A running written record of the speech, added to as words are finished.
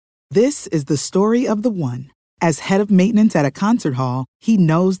This is the story of the one. As head of maintenance at a concert hall, he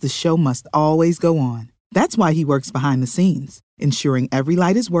knows the show must always go on. That's why he works behind the scenes, ensuring every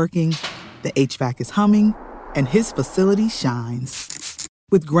light is working, the HVAC is humming, and his facility shines.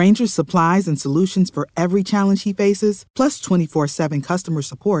 With Grainger's supplies and solutions for every challenge he faces, plus 24/7 customer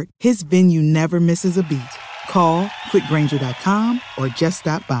support, his venue never misses a beat. Call quickgrainger.com or just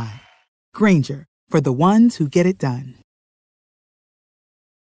stop by. Grainger, for the ones who get it done.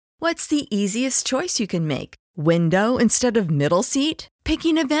 What's the easiest choice you can make? Window instead of middle seat?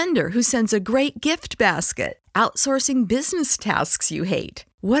 Picking a vendor who sends a great gift basket? Outsourcing business tasks you hate?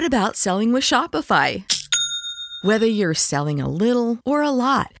 What about selling with Shopify? Whether you're selling a little or a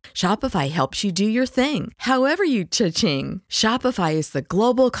lot, Shopify helps you do your thing, however you cha-ching. Shopify is the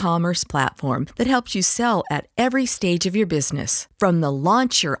global commerce platform that helps you sell at every stage of your business. From the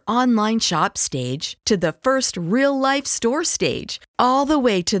launch your online shop stage to the first real-life store stage, all the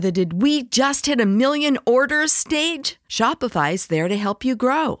way to the did we just hit a million orders stage. Shopify's there to help you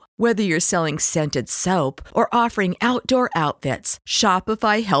grow. Whether you're selling scented soap or offering outdoor outfits,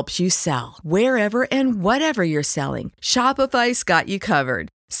 Shopify helps you sell. Wherever and whatever you're selling, Shopify's got you covered.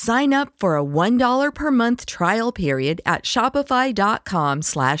 Sign up for a $1 per month trial period at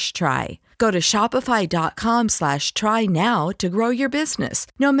shopify.com/try. Go to shopify.com/try now to grow your business,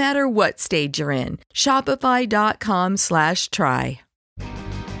 no matter what stage you're in. Shopify.com/try.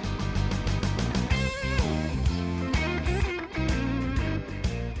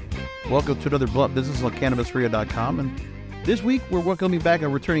 Welcome to another Blunt Business on CannabisRadio.com. And this week, we're welcoming back a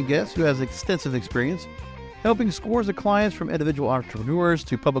returning guest who has extensive experience helping scores of clients from individual entrepreneurs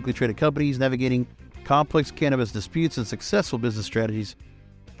to publicly traded companies navigating complex cannabis disputes and successful business strategies.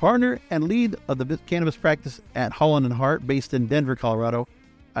 Partner and lead of the cannabis practice at Holland & Hart, based in Denver, Colorado.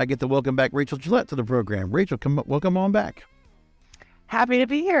 I get to welcome back Rachel Gillette to the program. Rachel, welcome on back. Happy to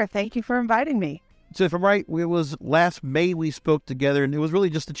be here. Thank you for inviting me. So if I'm right, it was last May we spoke together, and it was really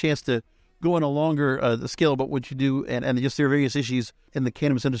just a chance to go on a longer scale about what you do and just their various issues in the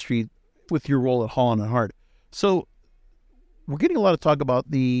cannabis industry with your role at Holland & Hart. So we're getting a lot of talk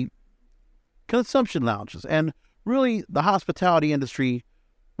about the consumption lounges and really the hospitality industry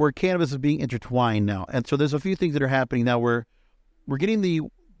where cannabis is being intertwined now. And so there's a few things that are happening now where we're getting the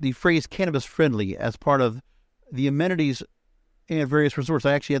phrase cannabis friendly as part of the amenities in various resorts.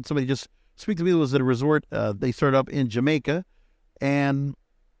 I actually had somebody just speak to me. It was at a resort they started up in Jamaica, and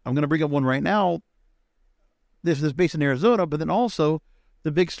I'm going to bring up one right now. This is based in Arizona, but then also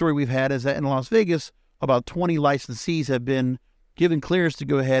the big story we've had is that in Las Vegas, about 20 licensees have been given clearance to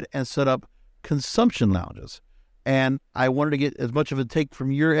go ahead and set up consumption lounges. And I wanted to get as much of a take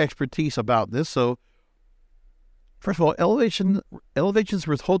from your expertise about this. So, first of all, Elevations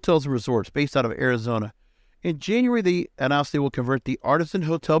Hotels and Resorts, based out of Arizona. In January, they announced they will convert the Artisan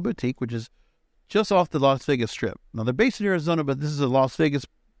Hotel Boutique, which is just off the Las Vegas Strip. Now, they're based in Arizona, but this is a Las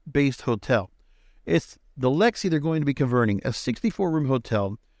Vegas-based hotel. It's the Lexi they're going to be converting, a 64-room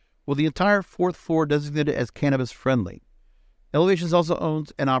hotel with the entire fourth floor designated as cannabis-friendly. Elevations also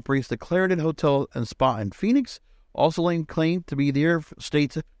owns and operates the Clarendon Hotel and Spa in Phoenix, also laying claim to be their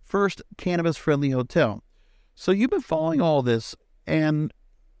state's first cannabis-friendly hotel. So you've been following all this, and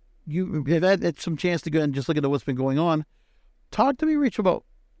you have had some chance to go and just look at what's been going on. Talk to me, Rachel, about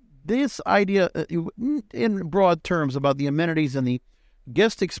this idea in broad terms about the amenities and the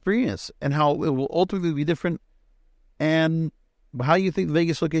guest experience and how it will ultimately be different and how you think the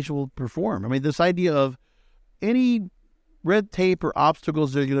Vegas location will perform. I mean, this idea of any red tape or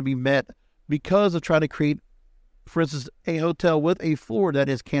obstacles that are going to be met because of trying to create, for instance, a hotel with a floor that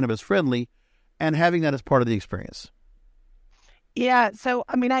is cannabis friendly and having that as part of the experience. Yeah. So,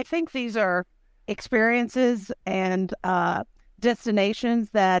 I mean, I think these are experiences and destinations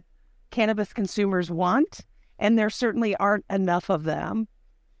that cannabis consumers want, and there certainly aren't enough of them.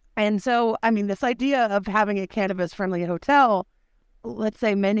 And so, I mean, this idea of having a cannabis-friendly hotel, let's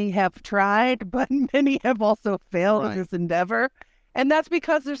say many have tried, but many have also failed in this endeavor. And that's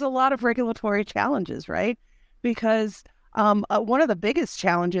because there's a lot of regulatory challenges, right? Because one of the biggest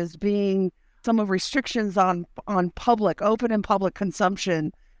challenges being some of restrictions on public, open and public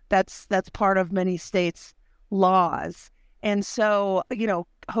consumption. That's part of many states' laws. And so, you know,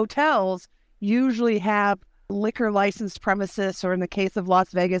 hotels usually have liquor licensed premises, or in the case of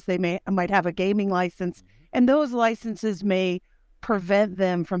Las Vegas, they might have a gaming license, and those licenses may prevent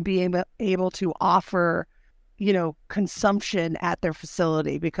them from being able to offer, you know, consumption at their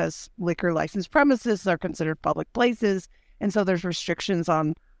facility because liquor licensed premises are considered public places, and so there's restrictions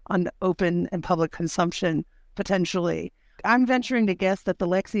on open and public consumption potentially. I'm venturing to guess that the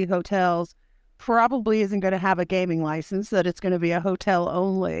Lexi hotels probably isn't going to have a gaming license, that it's going to be a hotel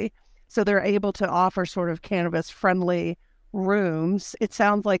only. So they're able to offer sort of cannabis-friendly rooms. It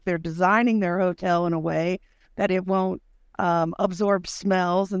sounds like they're designing their hotel in a way that it won't absorb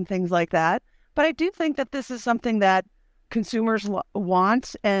smells and things like that. But I do think that this is something that consumers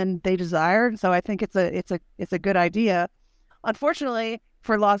want and they desire. So I think it's a good idea. Unfortunately,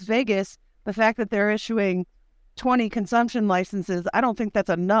 for Las Vegas, the fact that they're issuing 20 consumption licenses, I don't think that's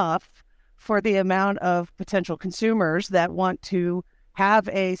enough for the amount of potential consumers that want to have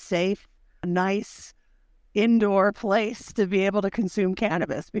a safe, nice indoor place to be able to consume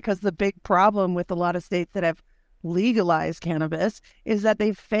cannabis. Because the big problem with a lot of states that have legalized cannabis is that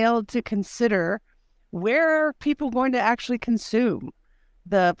they've failed to consider where are people going to actually consume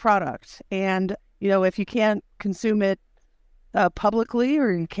the product. And, if you can't consume it publicly,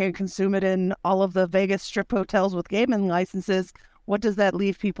 or you can't consume it in all of the Vegas strip hotels with gaming licenses, what does that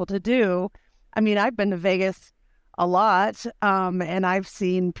leave people to do? I mean, I've been to Vegas a lot, and I've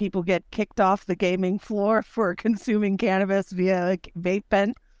seen people get kicked off the gaming floor for consuming cannabis via vape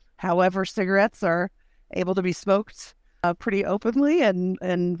pen. However, cigarettes are able to be smoked pretty openly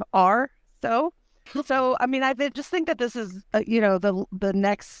and are so. So, I mean, I just think that this is, the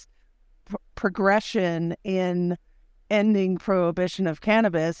next progression in ending prohibition of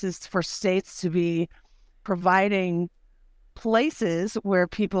cannabis is for states to be providing places where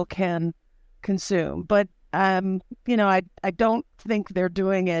people can consume. But, I don't think they're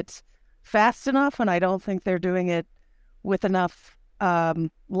doing it fast enough, and I don't think they're doing it with enough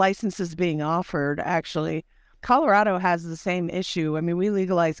licenses being offered, actually. Colorado has the same issue. I mean, we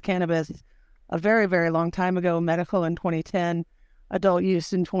legalized cannabis a very, very long time ago, medical in 2010, adult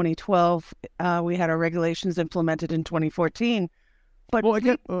use in 2012. We had our regulations implemented in 2014. But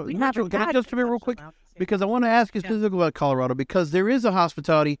can I just come in real quick? Because I want to ask you specifically about Colorado, because there is a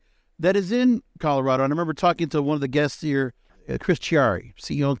hospitality that is in Colorado. And I remember talking to one of the guests here, Chris Chiari,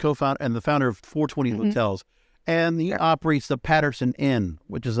 CEO and co-founder and the founder of 420 Hotels. And he operates the Patterson Inn,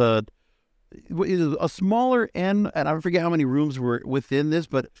 which is a smaller inn, and I forget how many rooms were within this,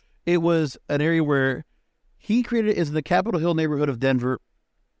 but it was an area where he created it is in the Capitol Hill neighborhood of Denver,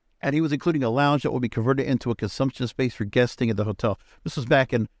 and he was including a lounge that will be converted into a consumption space for guests staying at the hotel. This was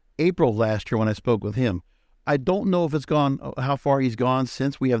back in April of last year when I spoke with him. I don't know if it's gone, how far he's gone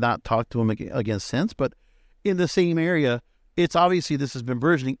since. We have not talked to him again since, but in the same area, it's obviously this has been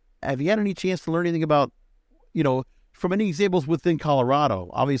burgeoning. Have you had any chance to learn anything about, from any examples within Colorado?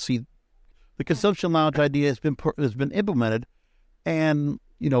 Obviously, the consumption lounge idea has been implemented, and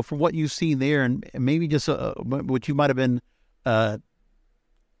from what you've seen there, and maybe just what you might have been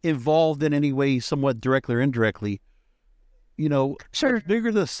involved in any way, somewhat directly or indirectly, sure. The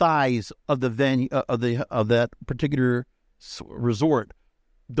bigger the size of the venue of that particular resort,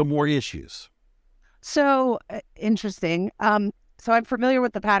 the more issues. So interesting. So I'm familiar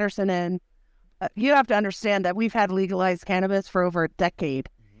with the Patterson Inn. You have to understand that we've had legalized cannabis for over a decade.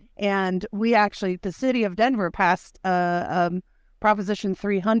 And the city of Denver passed Proposition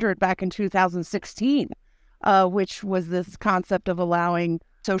 300 back in 2016, which was this concept of allowing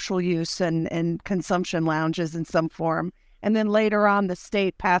social use and consumption lounges in some form. And then later on, the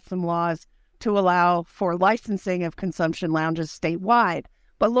state passed some laws to allow for licensing of consumption lounges statewide.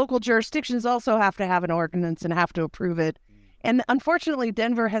 But local jurisdictions also have to have an ordinance and have to approve it. And unfortunately,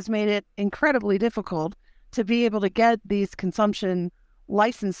 Denver has made it incredibly difficult to be able to get these consumption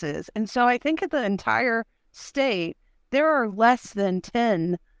licenses. And so I think in the entire state, there are less than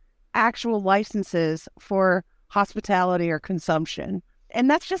 10 actual licenses for hospitality or consumption. And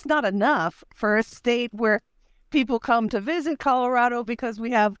that's just not enough for a state where people come to visit Colorado because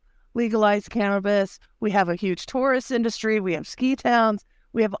we have legalized cannabis. We have a huge tourist industry. We have ski towns.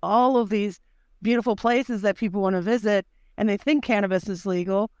 We have all of these beautiful places that people want to visit, and they think cannabis is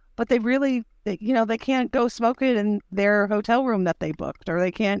legal, but they really, they can't go smoke it in their hotel room that they booked, or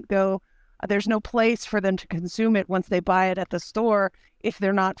they can't go, there's no place for them to consume it once they buy it at the store if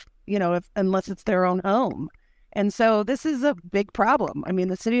they're not, unless it's their own home. And so this is a big problem. I mean,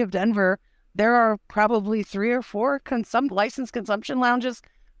 the city of Denver, there are probably 3 or 4 licensed consumption lounges.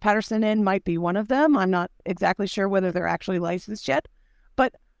 Patterson Inn might be one of them. I'm not exactly sure whether they're actually licensed yet.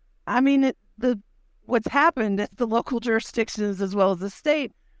 But, I mean, what's happened is the local jurisdictions as well as the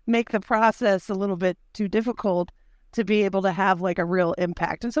state make the process a little bit too difficult to be able to have like a real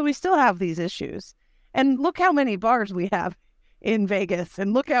impact. And so we still have these issues. And look how many bars we have in Vegas,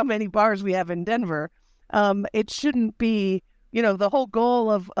 and look how many bars we have in Denver. It shouldn't be, the whole goal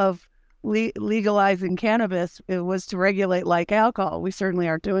of legalizing cannabis, it was to regulate like alcohol. We certainly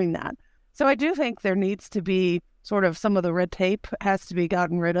aren't doing that. So I do think there needs to be sort of some of the red tape has to be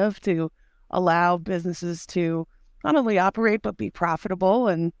gotten rid of to allow businesses to not only operate but be profitable.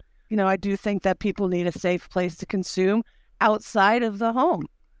 And, I do think that people need a safe place to consume outside of the home,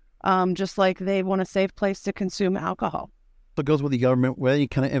 just like they want a safe place to consume alcohol. So it goes with the government, with any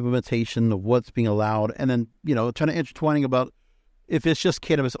kind of implementation of what's being allowed, and then, trying to intertwining about if it's just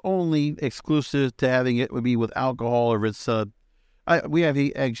cannabis only, exclusive to having it would be with alcohol, or if it's, we have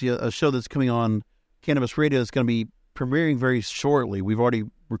actually a show that's coming on Cannabis Radio that's going to be premiering very shortly. We've already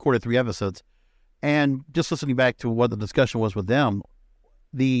recorded 3 episodes. And just listening back to what the discussion was with them,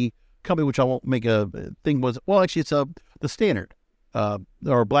 the company, which I won't make a thing, was, well, actually, it's the Standard,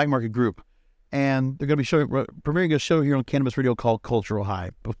 or Black Market Group. And they're going to be premiering a show here on Cannabis Radio called Cultural High.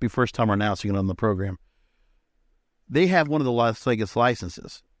 It'll be first time we're announcing it on the program. They have one of the Las Vegas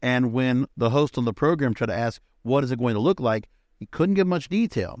licenses. And when the host on the program tried to ask, what is it going to look like, he couldn't give much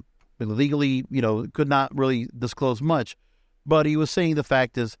detail. But legally, could not really disclose much. But he was saying the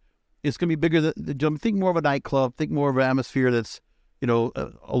fact is, it's going to be bigger than, think more of a nightclub, think more of an atmosphere that's,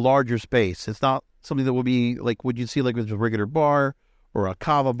 a larger space. It's not something that will be like what you'd see like with a regular bar or a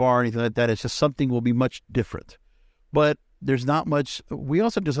kava bar or anything like that. It's just something will be much different. But there's not much. We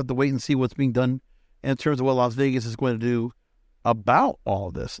also just have to wait and see what's being done in terms of what Las Vegas is going to do about all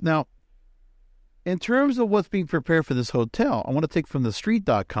of this. Now, in terms of what's being prepared for this hotel, I want to take from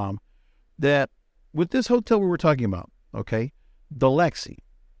thestreet.com that with this hotel we were talking about, okay, the Lexi,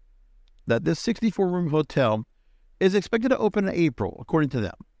 that this 64-room hotel is expected to open in April, according to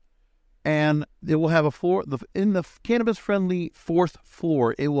them. And it will have a floor, in the cannabis-friendly 4th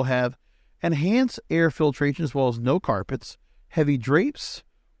floor, it will have enhanced air filtration as well as no carpets, heavy drapes,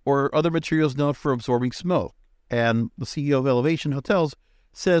 or other materials known for absorbing smoke. And the CEO of Elevation Hotels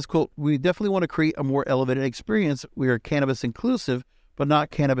says, quote, we definitely want to create a more elevated experience. We are cannabis inclusive, but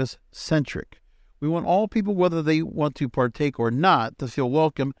not cannabis centric. We want all people, whether they want to partake or not, to feel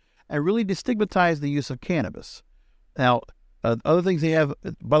welcome and really destigmatize the use of cannabis. Now, other things they have,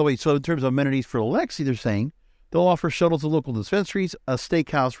 by the way, so in terms of amenities for Alexi, they're saying they'll offer shuttles to local dispensaries, a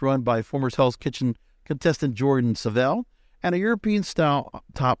steakhouse run by former Hell's Kitchen contestant Jordan Savell, and a European-style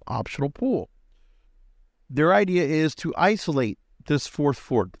top optional pool. Their idea is to isolate this 4th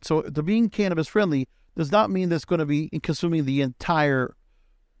floor. So to being cannabis-friendly does not mean that's going to be consuming the entire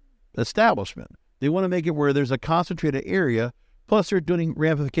establishment. They want to make it where there's a concentrated area, plus they're doing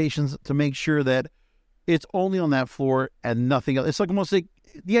ramifications to make sure that it's only on that floor and nothing else. It's like almost like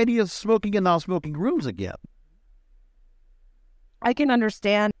the idea of smoking in non-smoking rooms again. I can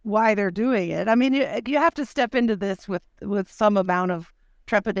understand why they're doing it. I mean, you have to step into this with some amount of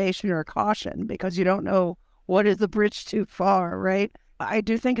trepidation or caution because you don't know what is the bridge too far, right? I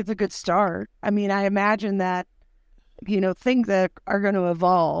do think it's a good start. I mean, I imagine that, things that are going to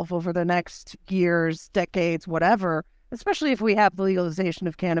evolve over the next years, decades, whatever, especially if we have the legalization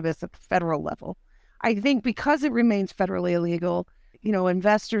of cannabis at the federal level. I think because it remains federally illegal,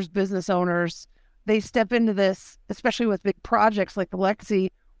 investors, business owners, they step into this, especially with big projects like the Lexi,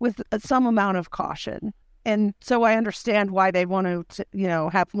 with some amount of caution. And so I understand why they want to,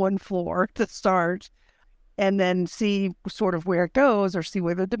 have one floor to start and then see sort of where it goes or see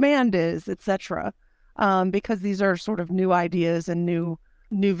where the demand is, et cetera. Because these are sort of new ideas and new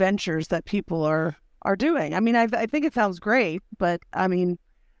ventures that people are doing. I mean, I think it sounds great, but I mean,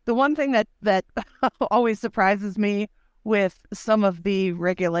 the one thing that always surprises me with some of the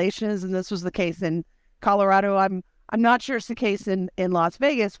regulations, and this was the case in Colorado, I'm not sure it's the case in Las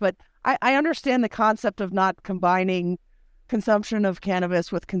Vegas, but I understand the concept of not combining consumption of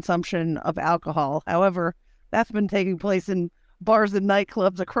cannabis with consumption of alcohol. However, that's been taking place in bars and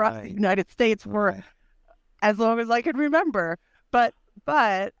nightclubs across the United States for as long as I can remember. But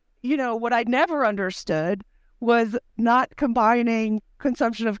what I never understood was not combining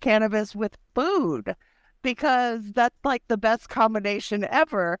consumption of cannabis with food, because that's like the best combination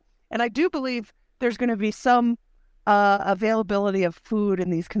ever. And I do believe there's going to be some availability of food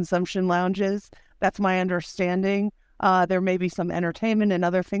in these consumption lounges. That's my understanding. There may be some entertainment and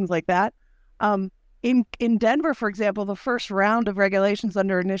other things like that. In Denver, for example, the first round of regulations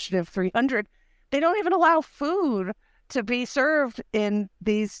under Initiative 300, they don't even allow food to be served in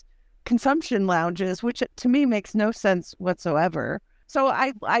these consumption lounges, which to me makes no sense whatsoever. So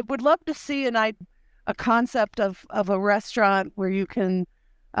I would love to see a concept of a restaurant where you can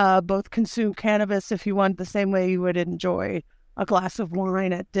both consume cannabis if you want, the same way you would enjoy a glass of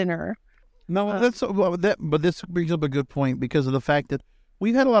wine at dinner. No, but this brings up a good point because of the fact that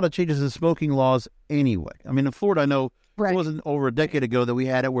we've had a lot of changes in smoking laws anyway. I mean, in Florida, I know it wasn't over a decade ago that we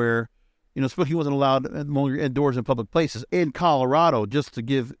had it where, smoking wasn't allowed indoors in public places. In Colorado, just to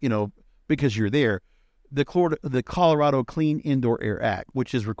give, because you're there, the Colorado Clean Indoor Air Act,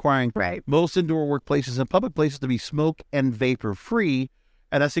 which is requiring most indoor workplaces and public places to be smoke and vapor free,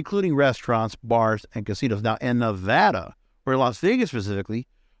 and that's including restaurants, bars, and casinos. Now, in Nevada, or Las Vegas specifically,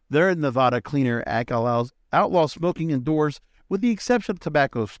 their Nevada Clean Air Act outlaws smoking indoors with the exception of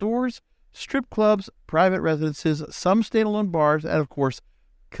tobacco stores, strip clubs, private residences, some standalone bars, and, of course,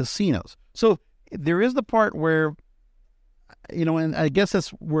 casinos. So there is the part where, and I guess that's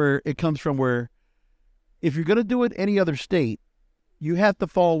where it comes from, where if you're going to do it any other state, you have to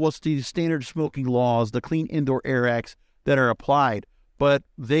follow what's the standard smoking laws, the Clean Indoor Air Acts that are applied. But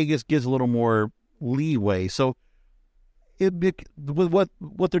Vegas gives a little more leeway. So with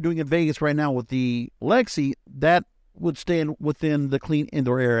what they're doing in Vegas right now with the Lexi, that would stand within the Clean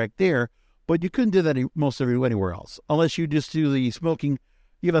Indoor Air Act there. But you couldn't do that anywhere else, unless you just do the smoking.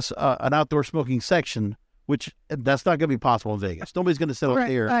 You have an outdoor smoking section, which that's not going to be possible in Vegas. Nobody's going to sit up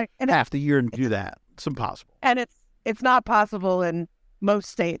there half the year and do that. It's impossible. And it's not possible in most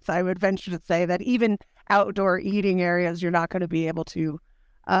states. I would venture to say that even outdoor eating areas, you're not going to be able to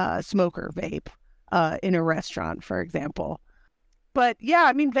smoke or vape in a restaurant, for example. But yeah,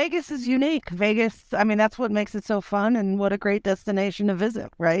 I mean, Vegas is unique. Vegas, I mean, that's what makes it so fun and what a great destination to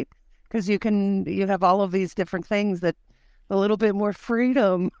visit, right? Because you have all of these different things that a little bit more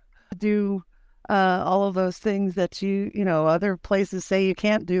freedom to do all of those things that other places say you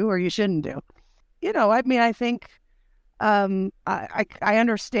can't do or you shouldn't do. I mean, I think I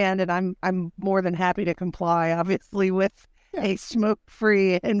understand, and I'm more than happy to comply, obviously, with a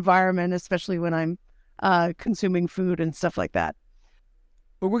smoke-free environment, especially when I'm consuming food and stuff like that.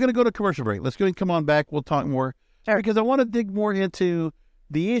 But we're going to go to commercial break. Let's go and come on back. We'll talk more. Sure. Because I want to dig more into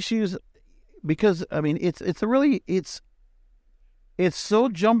the issues, because, I mean, it's so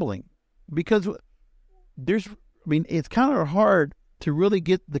jumbling, because it's kind of hard to really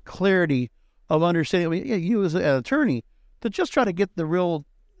get the clarity of understanding. I mean, you as an attorney, to just try to get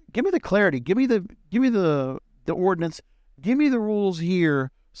give me the clarity, give me the ordinance, give me the rules here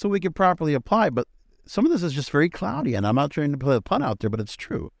so we can properly apply. But some of this is just very cloudy, and I'm not trying to put a pun out there, but it's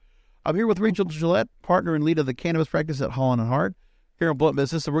true. I'm here with Rachel Gillette, partner and lead of the cannabis practice at Holland & Hart here in Blunt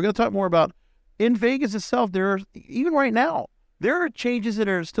Business. And we're going to talk more about, in Vegas itself, even right now, there are changes that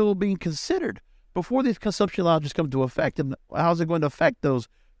are still being considered before these consumption allowances come into effect. And how's it going to affect those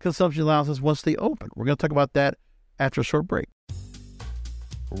consumption allowances once they open? We're going to talk about that after a short break.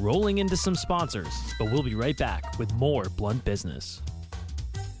 Rolling into some sponsors, but we'll be right back with more Blunt Business.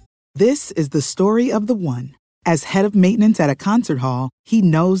 This is the story of the one. As head of maintenance at a concert hall, he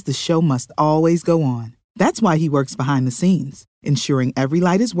knows the show must always go on. That's why he works behind the scenes, ensuring every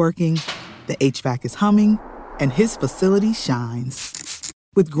light is working, the HVAC is humming, and his facility shines.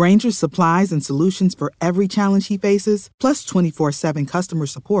 With Grainger's supplies and solutions for every challenge he faces, plus 24/7 customer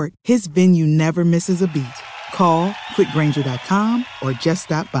support, his venue never misses a beat. Call quickgrainger.com or just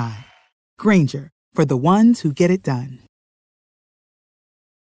stop by. Grainger, for the ones who get it done.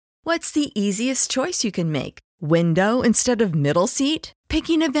 What's the easiest choice you can make? Window instead of middle seat?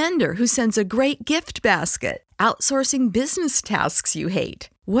 Picking a vendor who sends a great gift basket? Outsourcing business tasks you hate?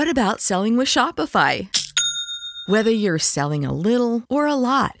 What about selling with Shopify? Whether you're selling a little or a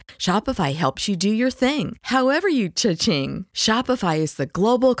lot, Shopify helps you do your thing, however you cha-ching. Shopify is the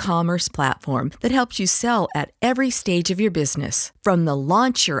global commerce platform that helps you sell at every stage of your business. From the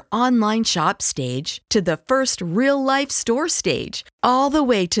launch your online shop stage to the first real-life store stage, all the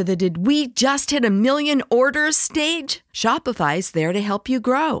way to the did we just hit 1 million orders stage. Shopify's there to help you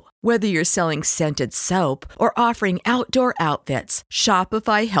grow. Whether you're selling scented soap or offering outdoor outfits,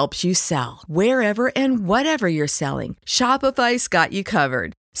 Shopify helps you sell. Wherever and whatever you're selling, Shopify's got you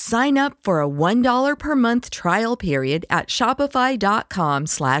covered. Sign up for a $1 per month trial period at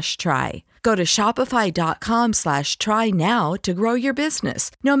shopify.com/try. Go to shopify.com/try now to grow your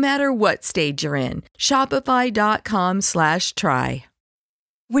business, no matter what stage you're in. Shopify.com/try.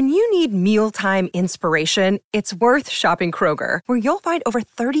 When you need mealtime inspiration, it's worth shopping Kroger, where you'll find over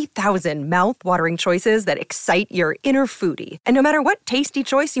 30,000 mouth-watering choices that excite your inner foodie. And no matter what tasty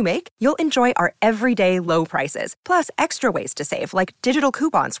choice you make, you'll enjoy our everyday low prices, plus extra ways to save, like digital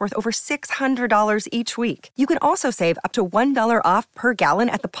coupons worth over $600 each week. You can also save up to $1 off per gallon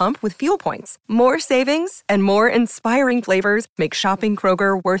at the pump with fuel points. More savings and more inspiring flavors make shopping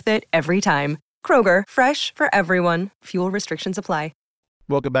Kroger worth it every time. Kroger, fresh for everyone. Fuel restrictions apply.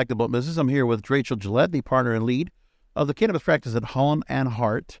 Welcome back to Blunt Business. I'm here with Rachel Gillette, the partner and lead of the cannabis practice at Holland &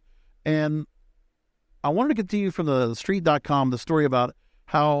 Hart. And I wanted to continue from the street.com, the story about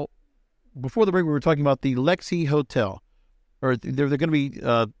how, before the break, we were talking about the Lexi Hotel. Or they're going to be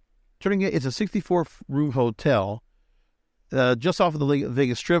turning it, it's a 64-room hotel. just off of the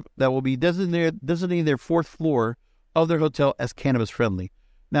Vegas Strip that will be designating their fourth floor of their hotel as cannabis friendly.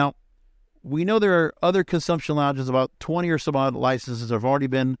 Now, we know there are other consumption lounges, about 20 or some odd licenses have already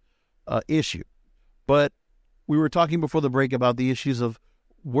been issued. But we were talking before the break about the issues of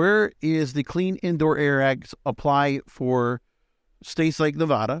where is the Clean Indoor Air Act apply for states like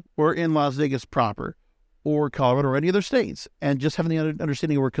Nevada or in Las Vegas proper or Colorado or any other states, and just having the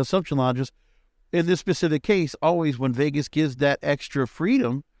understanding of where consumption lounges, in this specific case, always when Vegas gives that extra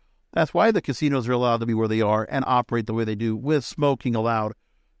freedom, that's why the casinos are allowed to be where they are and operate the way they do with smoking allowed.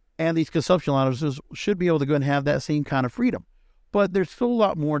 And these consumption lounges should be able to go and have that same kind of freedom. But there's still a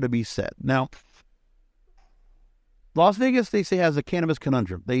lot more to be said. Now, Las Vegas, they say, has a cannabis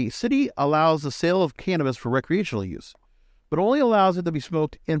conundrum. The city allows the sale of cannabis for recreational use, but only allows it to be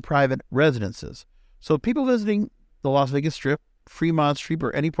smoked in private residences. So people visiting the Las Vegas Strip, Fremont Street,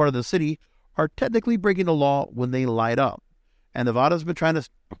 or any part of the city are technically breaking the law when they light up. And Nevada's been trying to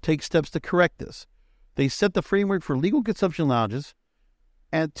take steps to correct this. They set the framework for legal consumption lounges,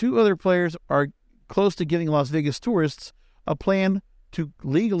 and two other players are close to giving Las Vegas tourists a plan to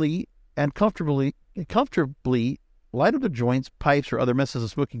legally and comfortably light up the joints, pipes, or other methods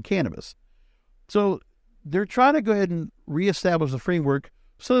of smoking cannabis. So they're trying to go ahead and reestablish the framework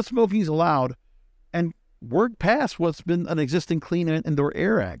so that smoking is allowed and work past what's been an existing Clean Indoor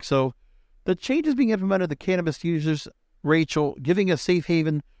Air Act. So the changes being implemented to cannabis users, Rachel, giving a safe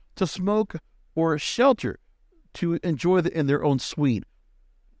haven to smoke or shelter to enjoy in their own suite.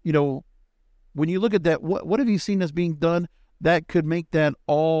 You know, when you look at that, what have you seen as being done that could make that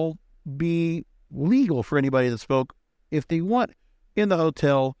all be legal for anybody to smoke if they want in the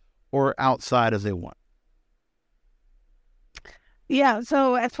hotel or outside as they want? Yeah,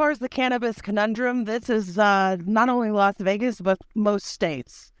 so as far as the cannabis conundrum, this is not only Las Vegas, but most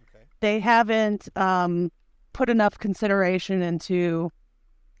states. Okay. They haven't put enough consideration into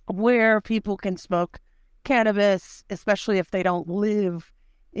where people can smoke cannabis, especially if they don't live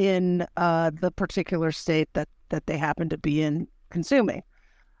in the particular state that they happen to be in consuming.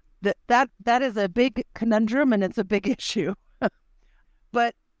 That is a big conundrum, and it's a big issue.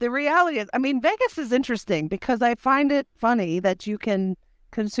 But the reality is, I mean, Vegas is interesting because I find it funny that you can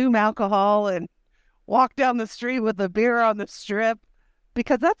consume alcohol and walk down the street with a beer on the Strip,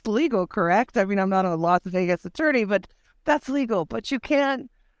 because that's legal, correct? I mean, I'm not a Las Vegas attorney, but that's legal. But you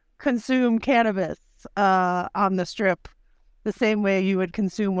can't consume cannabis on the Strip the same way you would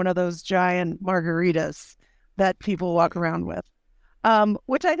consume one of those giant margaritas that people walk around with,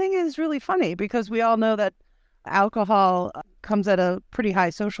 which I think is really funny because we all know that alcohol comes at a pretty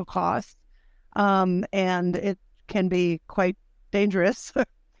high social cost, and it can be quite dangerous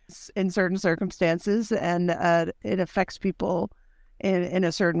in certain circumstances, and it affects people in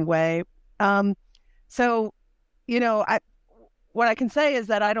a certain way. So, you know, what I can say is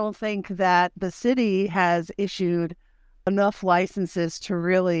that I don't think that the city has issued enough licenses to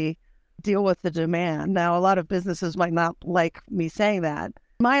really deal with the demand. Now, a lot of businesses might not like me saying that.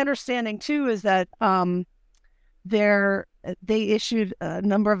 My understanding, too, is that they issued a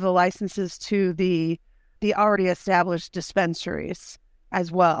number of the licenses to the already established dispensaries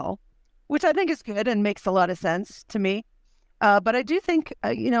as well, which I think is good and makes a lot of sense to me. But I do think,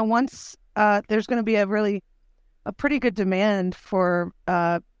 once there's going to be a pretty good demand for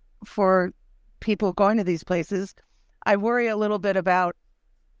people going to these places, I worry a little bit about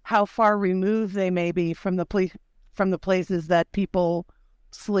how far removed they may be from the places that people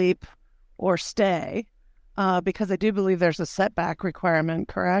sleep or stay, because I do believe there's a setback requirement,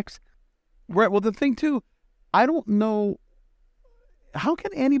 correct? Right. Well, the thing too, I don't know, how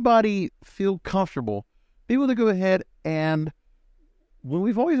can anybody feel comfortable be able to go ahead and, when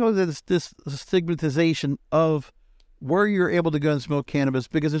we've always had this stigmatization of where you're able to go and smoke cannabis,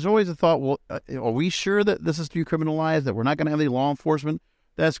 because there's always a thought, well, are we sure that this is decriminalized, that we're not going to have any law enforcement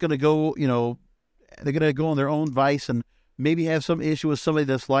that's going to go, they're going to go on their own vice and maybe have some issue with somebody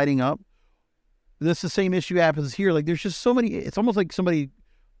that's lighting up? That's the same issue happens here. Like, there's just so many, it's almost like somebody,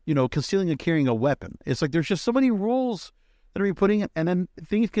 concealing and carrying a weapon. It's like there's just so many rules that are being put in, and then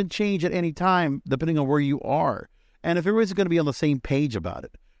things can change at any time depending on where you are. And if everybody's going to be on the same page about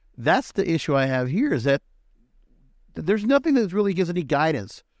it, that's the issue I have here, is that there's nothing that really gives any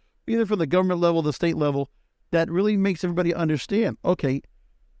guidance, either from the government level, the state level, that really makes everybody understand, okay,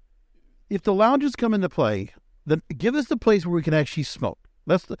 if the lounges come into play, then give us the place where we can actually smoke.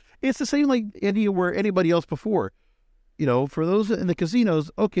 It's the same like anywhere, anybody else before. For those in the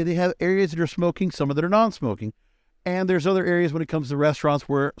casinos, okay, they have areas that are smoking, some that are non-smoking. And there's other areas when it comes to restaurants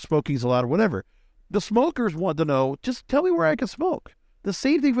where smoking is allowed or whatever. The smokers want to know, just tell me where I can smoke. The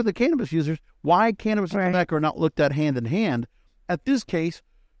same thing for the cannabis users. Why cannabis and Right. tobacco are not looked at hand in hand? At this case,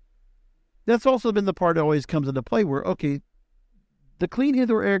 that's also been the part that always comes into play where, okay, the Clean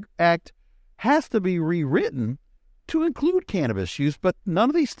Indoor Act has to be rewritten to include cannabis use, but none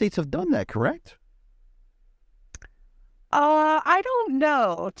of these states have done that, correct? I don't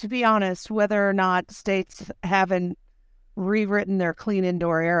know, to be honest, whether or not states haven't rewritten their Clean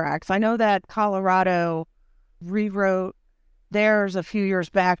Indoor Air Acts. I know that Colorado rewrote theirs a few years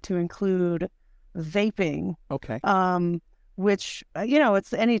back to include vaping, Okay. which,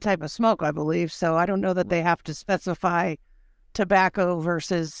 it's any type of smoke, I believe. So I don't know that they have to specify tobacco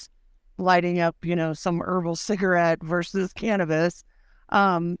versus lighting up, some herbal cigarette versus cannabis.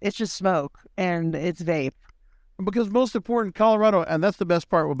 It's just smoke and it's vape. Because most important, Colorado, and that's the best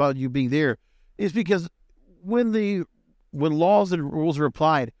part about you being there, is because when laws and rules are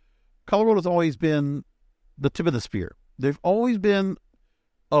applied, Colorado's always been the tip of the spear. They've always been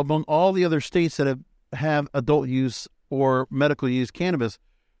among all the other states that have adult use or medical use cannabis.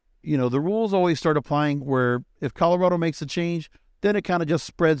 The rules always start applying where if Colorado makes a change, then it kind of just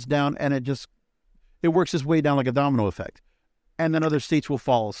spreads down and it works its way down like a domino effect. And then other states will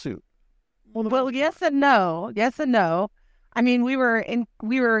follow suit. Well, yes and no. Yes and no. I mean, we were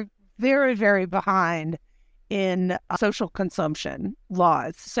very, very behind in social consumption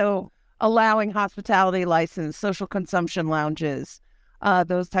laws. So allowing hospitality license, social consumption lounges,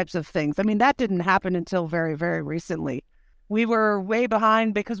 those types of things. I mean, that didn't happen until very, very recently. We were way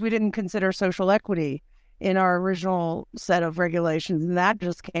behind because we didn't consider social equity in our original set of regulations. And that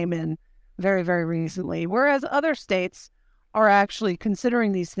just came in very, very recently. Whereas other states are actually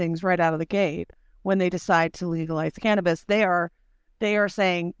considering these things right out of the gate when they decide to legalize cannabis. They are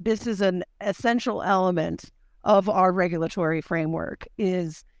saying this is an essential element of our regulatory framework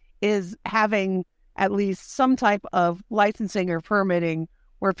is having at least some type of licensing or permitting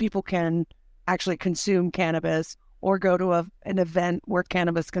where people can actually consume cannabis or go to an event where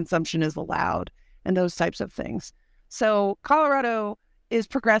cannabis consumption is allowed and those types of things. So Colorado is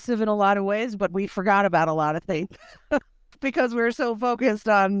progressive in a lot of ways, but we forgot about a lot of things. Because we're so focused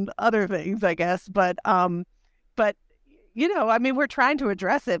on other things, I guess. But we're trying to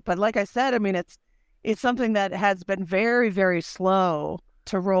address it. But like I said, I mean, it's something that has been very, very slow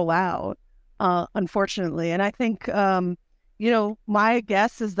to roll out, unfortunately. And I think, my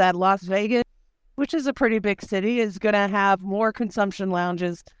guess is that Las Vegas, which is a pretty big city, is going to have more consumption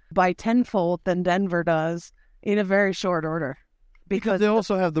lounges by tenfold than Denver does in a very short order. Because they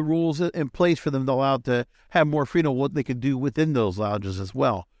also have the rules in place for them to allow to have more freedom of what they can do within those lounges as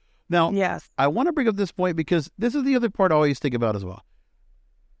well. Now, yes, I want to bring up this point because this is the other part I always think about as well.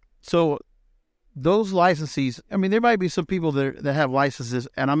 So those licensees, I mean, there might be some people that have licenses,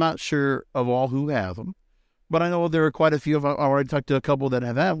 and I'm not sure of all who have them, but I know there are quite a few. I already talked to a couple that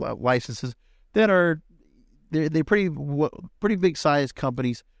have had licenses that are they're pretty big sized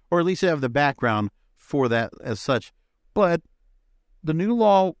companies, or at least they have the background for that as such. But the new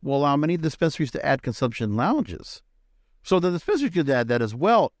law will allow many dispensaries to add consumption lounges. So the dispensaries could add that as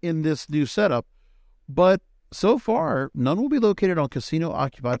well in this new setup. But so far, none will be located on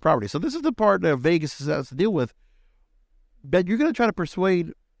casino-occupied property. So this is the part that Vegas has to deal with. That you're going to try to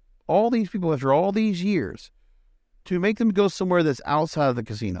persuade all these people after all these years to make them go somewhere that's outside of the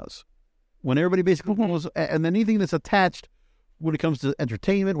casinos. When everybody basically goes, and then anything that's attached when it comes to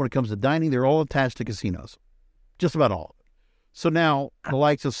entertainment, when it comes to dining, they're all attached to casinos. Just about all. So now, the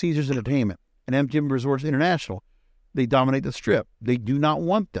likes of Caesars Entertainment and MGM Resorts International, they dominate the Strip. They do not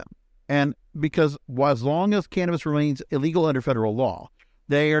want them. And because as long as cannabis remains illegal under federal law,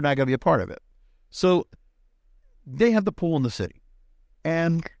 they are not going to be a part of it. So they have the pull in the city.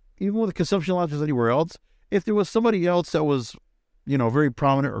 And even with the consumption lounges anywhere else, if there was somebody else that was, very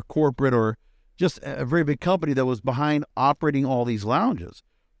prominent or corporate or just a very big company that was behind operating all these lounges,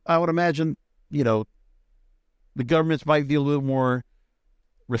 I would imagine, the governments might be a little more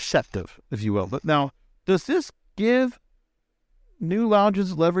receptive, if you will. But now, does this give new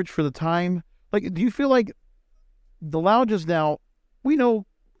lounges leverage for the time? Like, do you feel like the lounges now, we know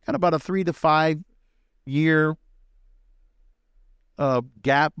kind of about a 3 to 5 year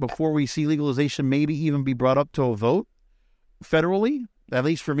gap before we see legalization maybe even be brought up to a vote federally? At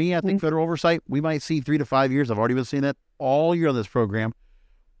least for me, I think federal oversight, we might see 3 to 5 years. I've already been seeing that all year on this program.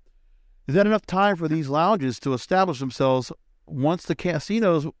 Is that enough time for these lounges to establish themselves once the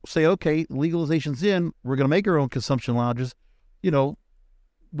casinos say, okay, legalization's in, we're going to make our own consumption lounges?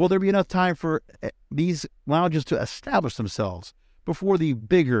 Will there be enough time for these lounges to establish themselves before the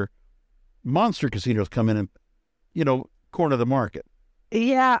bigger monster casinos come in and, corner the market?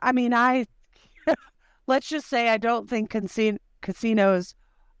 Yeah, I mean, let's just say I don't think casinos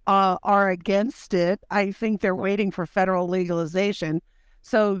are against it. I think they're waiting for federal legalization.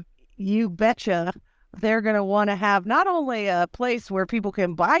 So you betcha they're going to want to have not only a place where people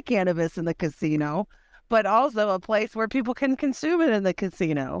can buy cannabis in the casino, but also a place where people can consume it in the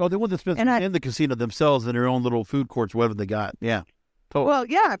casino. Oh, they want to spend in the casino themselves in their own little food courts, whatever they got. Yeah. Totally. Well,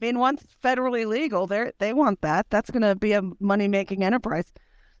 yeah. I mean, once federally legal, they want that. That's going to be a money-making enterprise.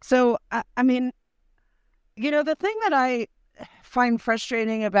 So, I mean, the thing that I find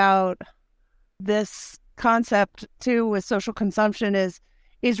frustrating about this concept, too, with social consumption is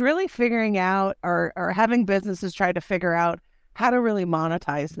really figuring out or having businesses try to figure out how to really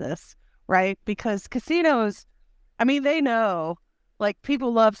monetize this. Right? Because casinos, I mean, they know, like,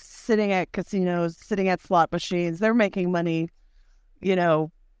 people love sitting at casinos, sitting at slot machines. They're making money,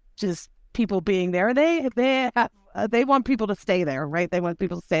 just people being there. They want people to stay there, right? They want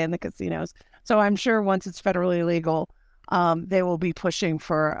people to stay in the casinos. So I'm sure once it's federally legal, they will be pushing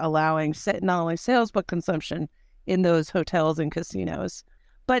for allowing not only sales, but consumption in those hotels and casinos.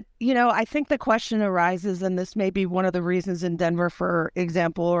 But, I think the question arises, and this may be one of the reasons in Denver, for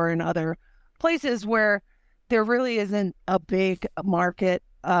example, or in other places where there really isn't a big market,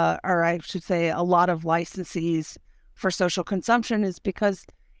 or I should say a lot of licensees for social consumption, is because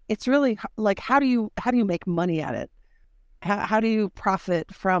it's really like, how do you make money at it? How do you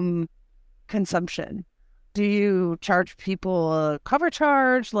profit from consumption? Do you charge people a cover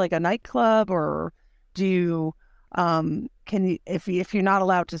charge like a nightclub, or do you can you, if you're not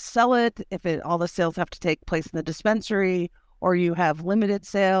allowed to sell it, all the sales have to take place in the dispensary, or you have limited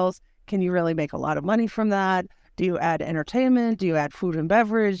sales, can you really make a lot of money from that? Do you add entertainment? Do you add food and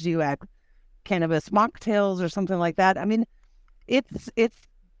beverage? Do you add cannabis mocktails or something like that? I mean, it's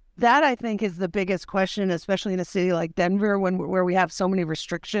that, I think, is the biggest question, especially in a city like Denver, where we have so many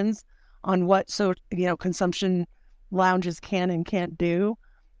restrictions on what consumption lounges can and can't do,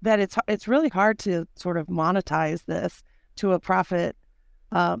 that it's really hard to sort of monetize this to a profit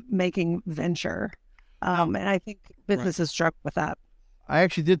making venture. And I think businesses struggle with that. I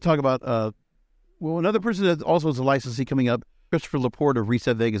actually did talk about, another person that also is a licensee coming up, Christopher Laporte of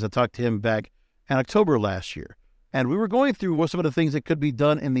Reset Vegas. I talked to him back in October last year. And we were going through what some of the things that could be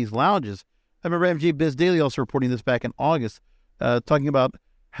done in these lounges. I remember MJ Biz Daily also reporting this back in August, talking about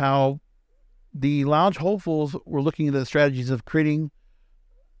how the lounge hopefuls were looking at the strategies of creating,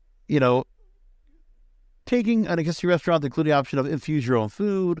 taking an existing restaurant, including the option of infuse your own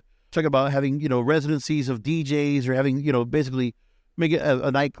food, talking about having, residencies of DJs, or having, basically make it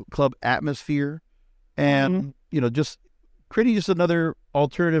a nightclub atmosphere, and, just creating just another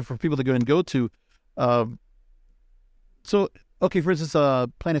alternative for people to go and go to. So, okay, for instance,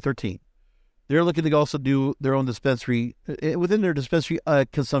 Planet 13, they're looking to also do their own dispensary, within their dispensary,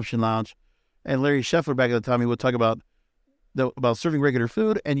 consumption lounge. And Larry Scheffler, back at the time, he would talk about serving regular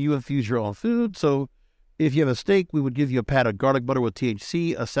food, and you infuse your own food. So if you have a steak, we would give you a pat of garlic butter with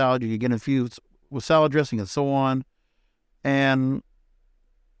THC, a salad, you could get infused with salad dressing, and so on. And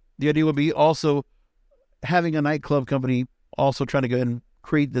the idea would be also having a nightclub company also trying to go and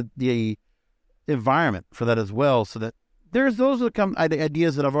create the environment for that as well, so that those are the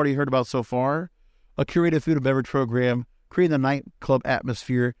ideas that I've already heard about so far. A curated food and beverage program, creating a nightclub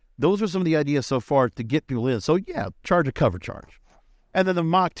atmosphere. Those are some of the ideas so far to get people in. So yeah, charge a cover charge. And then the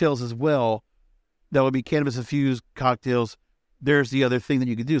mocktails as well, that would be cannabis-infused cocktails. There's the other thing that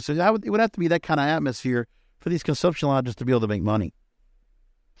you could do. So it would have to be that kind of atmosphere for these consumption lounges to be able to make money.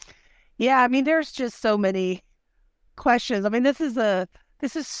 Yeah, I mean, there's just so many questions. I mean, this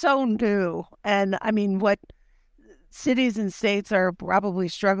is so new. And I mean, what cities and states are probably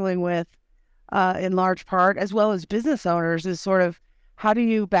struggling with in large part, as well as business owners, is sort of, how do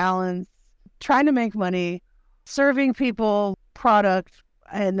you balance trying to make money, serving people product,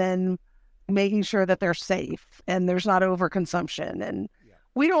 and then making sure that they're safe and there's not overconsumption. And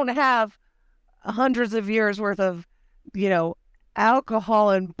we don't have hundreds of years worth of, alcohol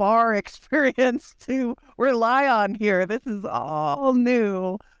and bar experience to rely on here. This is all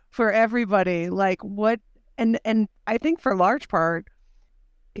new for everybody. Like what, and I think for large part,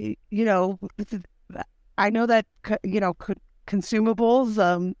 I know that,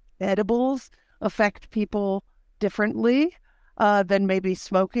 consumables, edibles affect people differently than maybe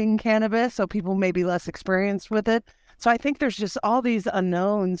smoking cannabis. So people may be less experienced with it. So I think there's just all these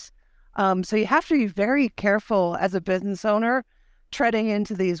unknowns. So you have to be very careful as a business owner treading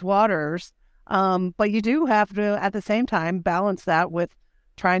into these waters. But you do have to, at the same time, balance that with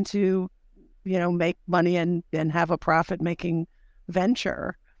trying to, make money and have a profit-making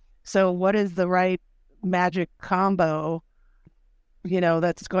venture. So what is the right magic combo,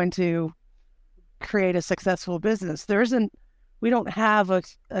 that's going to create a successful business? There isn't we don't have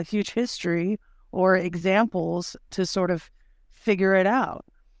a huge history or examples to sort of figure it out.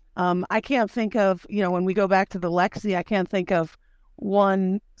 I can't think of, when we go back to the Lexi, I can't think of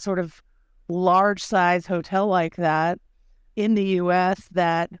one sort of large size hotel like that in the U.S.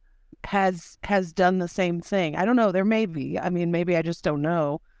 that has done the same thing. I don't know. There may be. I mean, maybe I just don't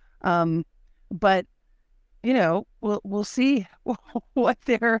know. But we'll see what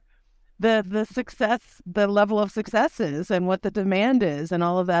the success, the level of success is, and what the demand is, and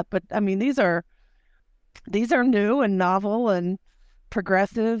all of that. But I mean, these are new and novel and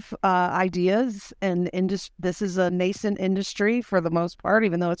progressive ideas, and this is a nascent industry for the most part,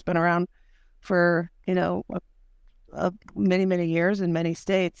 even though it's been around for many, many years in many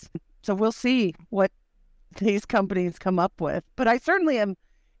states. So we'll see what these companies come up with. But I certainly am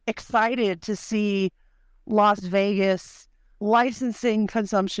excited to see Las Vegas licensing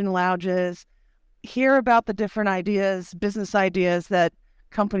consumption lounges, hear about the different ideas, business ideas that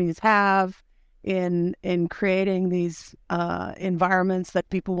companies have in creating these environments that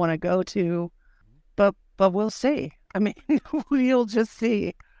people want to go to. But we'll see. I mean, we'll just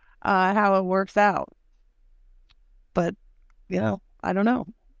see how it works out. But I don't know.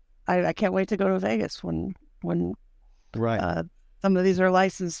 I can't wait to go to Vegas when right. Some of these are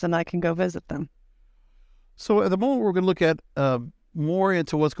licensed and I can go visit them. So at the moment, we're going to look at more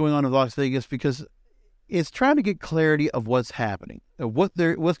into what's going on in Las Vegas, because it's trying to get clarity of what's happening, what's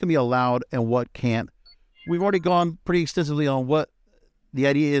going to be allowed and what can't. We've already gone pretty extensively on what the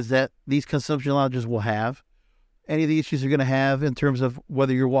idea is that these consumption lounges will have, any of the issues you're going to have in terms of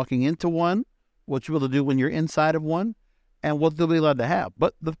whether you're walking into one, what you're able to do when you're inside of one, and what they'll be allowed to have.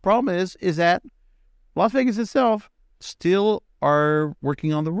 But the problem is that Las Vegas itself still are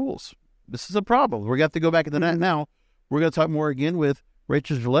working on the rules. This is a problem. We're going to have to go back into that now. We're going to talk more again with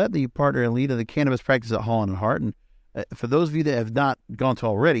Rachel Gillette, the partner and lead of the cannabis practice at Holland & Hart. And for those of you that have not gone to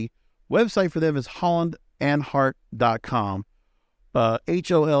already, website for them is hollandandhart.com.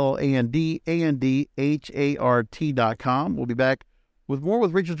 HOLANDHART.com. We'll be back with more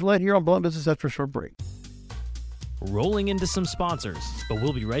with Rachel Gillette here on Blunt Business after a short break. Rolling into some sponsors, but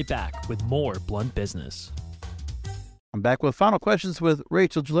we'll be right back with more Blunt Business. I'm back with final questions with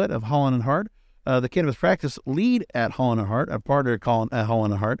Rachel Gillette of Holland & Hart, the cannabis practice lead at Holland & Hart, a partner at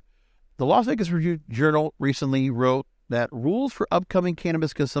Holland & Hart. The Las Vegas Review-Journal recently wrote that rules for upcoming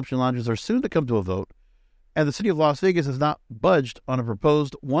cannabis consumption lounges are soon to come to a vote, and the city of Las Vegas has not budged on a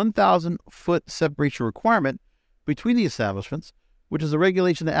proposed 1,000-foot separation requirement between the establishments, which is a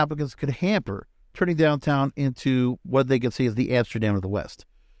regulation that applicants could hamper, turning downtown into what they can see as the Amsterdam of the West.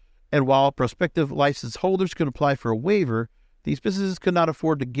 And while prospective license holders could apply for a waiver, these businesses could not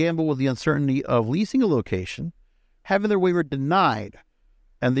afford to gamble with the uncertainty of leasing a location, having their waiver denied.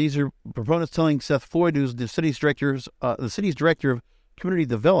 And these are proponents telling Seth Floyd, who's the city's director of community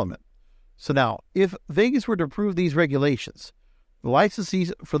development. So now, if Vegas were to approve these regulations, the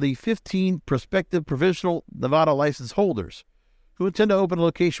licensees for the 15 prospective provisional Nevada license holders who intend to open a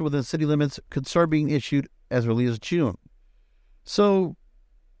location within city limits could start being issued as early as June. So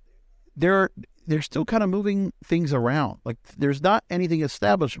they're still kind of moving things around. Like, there's not anything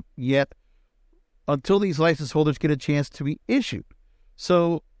established yet until these license holders get a chance to be issued.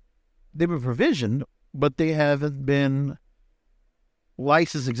 So they've been provisioned, but they haven't been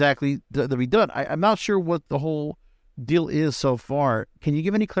licensed exactly to be done. I'm not sure what the whole deal is so far. Can you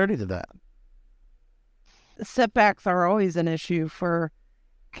give any clarity to that? Setbacks are always an issue for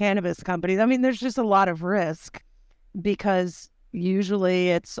cannabis companies. I mean, there's just a lot of risk because usually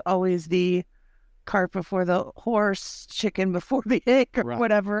it's always the cart before the horse, chicken before the egg, or right.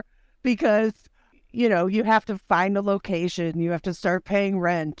 Whatever, because, you have to find a location, you have to start paying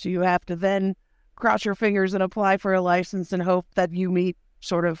rent, you have to then cross your fingers and apply for a license and hope that you meet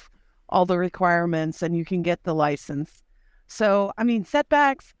sort of all the requirements and you can get the license. So, I mean,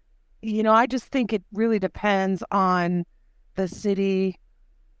 setbacks, I just think it really depends on the city,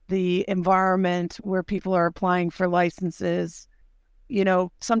 the environment where people are applying for licenses.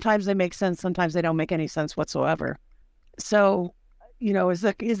 Sometimes they make sense, sometimes they don't make any sense whatsoever. So, is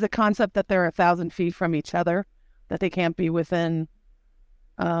the concept that they're 1,000 feet from each other, that they can't be within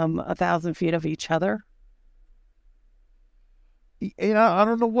 1,000 feet of each other? I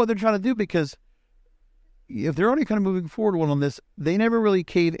don't know what they're trying to do, because if they're only kind of moving forward on this, they never really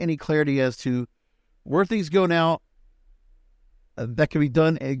gave any clarity as to where things go now that can be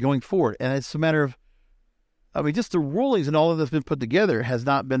done going forward. And it's a matter of, just the rulings and all of that's been put together has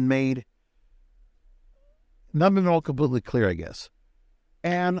not been all completely clear, I guess.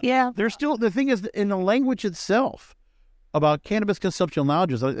 And yeah, there's still, the thing is, in the language itself about cannabis consumption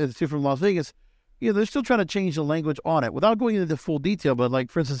lounges, it's from Las Vegas, they're still trying to change the language on it without going into full detail. But like,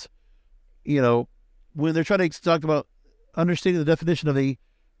 for instance, when they're trying to talk about understanding the definition of a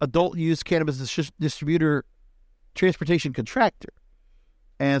adult use cannabis distributor transportation contractor,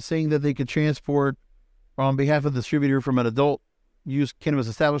 and saying that they could transport on behalf of the distributor from an adult use cannabis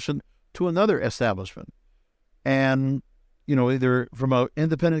establishment to another establishment, and either from an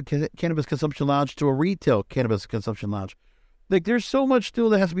independent cannabis consumption lounge to a retail cannabis consumption lounge. Like, there's so much still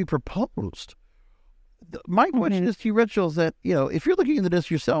that has to be proposed. My question is to you, Rachel, is that, if you're looking into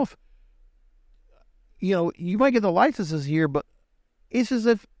this yourself, you might get the licenses here, but it's as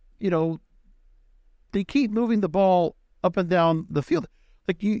if, they keep moving the ball up and down the field.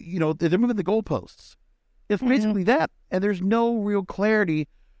 Like, they're moving the goalposts. It's basically that. And there's no real clarity.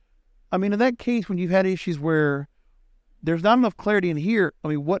 I mean, in that case, when you've had issues where there's not enough clarity in here, I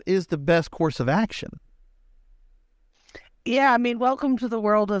mean, what is the best course of action? Yeah, I mean, welcome to the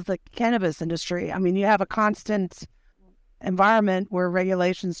world of the cannabis industry. I mean, you have a constant environment where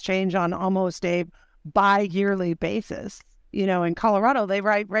regulations change on almost a bi-yearly basis. In Colorado, they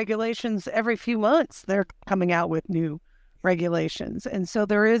write regulations every few months. They're coming out with new regulations. And so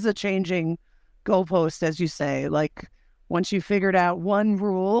there is a changing goalpost, as you say. Like, once you figured out one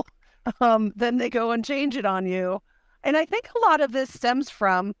rule, then they go and change it on you. And I think a lot of this stems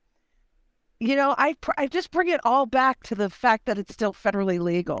from, I just bring it all back to the fact that it's still federally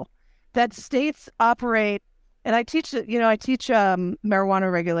legal, that states operate, and I teach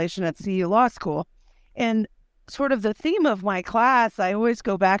marijuana regulation at CU Law School. And sort of the theme of my class, I always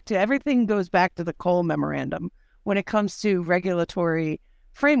go back to, everything goes back to the Cole Memorandum when it comes to regulatory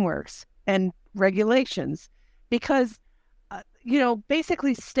frameworks and regulations, because,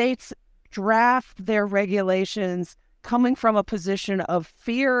 basically states draft their regulations coming from a position of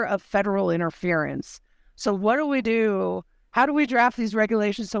fear of federal interference. So what do we do? How do we draft these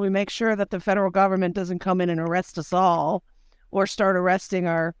regulations so we make sure that the federal government doesn't come in and arrest us all, or start arresting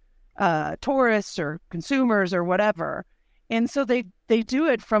our tourists or consumers or whatever? And so they do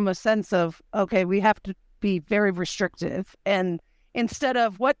it from a sense of, okay, we have to be very restrictive, and instead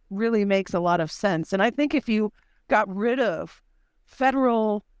of what really makes a lot of sense. And I think if you got rid of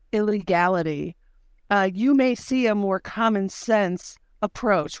federal illegality, you may see a more common sense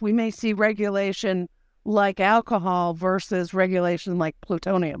approach. We may see regulation like alcohol versus regulation like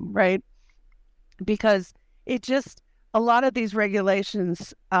plutonium, right? Because a lot of these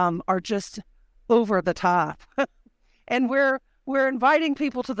regulations are just over the top. And we're inviting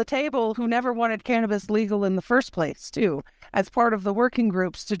people to the table who never wanted cannabis legal in the first place, too, as part of the working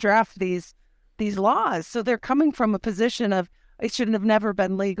groups to draft these laws. So they're coming from a position of, it shouldn't have never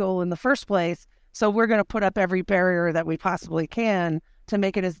been legal in the first place. So we're going to put up every barrier that we possibly can to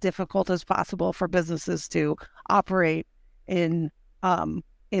make it as difficult as possible for businesses to operate in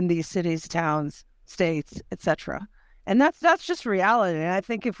these cities, towns, states, etc. And that's just reality. And I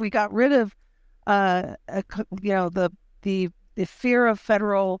think if we got rid of the fear of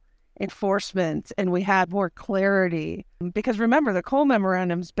federal enforcement, and we had more clarity, because remember, the Cole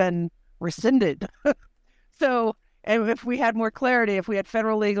Memorandum's been rescinded. So, and if we had more clarity, if we had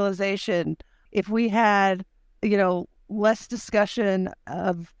federal legalization, if we had, less discussion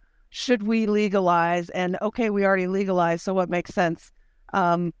of should we legalize, and okay, we already legalized, so what makes sense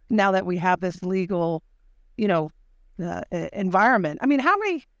now that we have this legal, environment. I mean,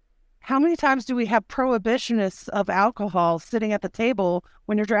 how many times do we have prohibitionists of alcohol sitting at the table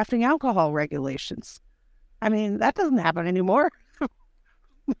when you're drafting alcohol regulations? I mean, that doesn't happen anymore.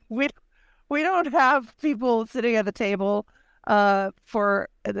 We don't have people sitting at the table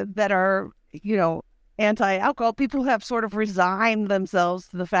that are, anti-alcohol. People have sort of resigned themselves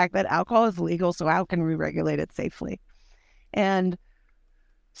to the fact that alcohol is legal, so how can we regulate it safely? And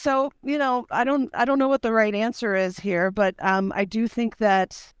so, I don't know what the right answer is here, but I do think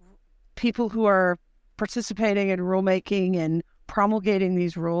that people who are participating in rulemaking and promulgating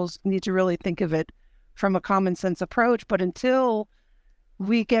these rules need to really think of it from a common sense approach. But until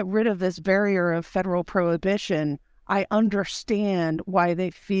we get rid of this barrier of federal prohibition, I understand why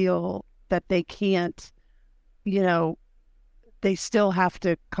they feel that they can't, they still have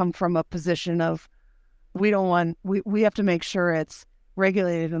to come from a position of, we have to make sure it's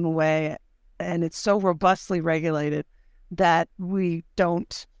regulated in a way, and it's so robustly regulated that we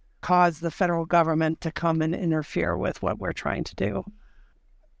don't cause the federal government to come and interfere with what we're trying to do.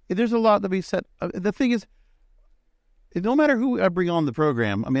 There's a lot to be said. The thing is, no matter who I bring on the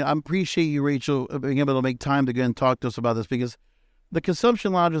program, I mean, I appreciate you, Rachel, being able to make time to go and talk to us about this, because the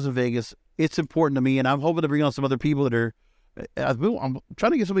consumption lounges in Vegas, it's important to me, and I'm hoping to bring on some other people that are, I'm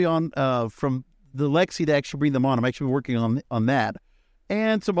trying to get somebody on from the Lexi to actually bring them on. I'm actually working on that.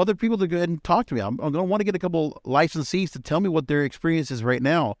 and some other people to go ahead and talk to me. I'm going to want to get a couple licensees to tell me what their experience is right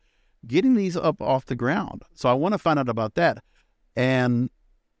now getting these up off the ground. So I want to find out about that. And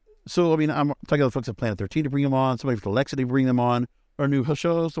so, I mean, I'm talking to the folks at Planet 13 to bring them on, somebody from Alexa to bring them on, our new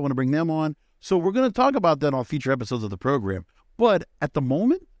shows, I want to bring them on. So we're going to talk about that on future episodes of the program. But at the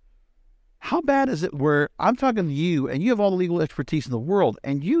moment, how bad is it where I'm talking to you and you have all the legal expertise in the world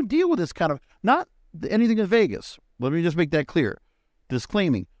and you deal with this kind of, not anything in Vegas. Let me just make that clear,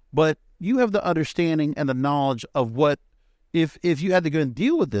 disclaiming, but you have the understanding and the knowledge of what, if you had to go and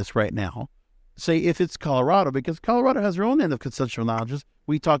deal with this right now, say if it's Colorado, because Colorado has their own end of consensual lodges.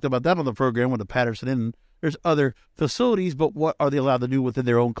 We talked about that on the program with the Patterson Inn. There's other facilities, but what are they allowed to do within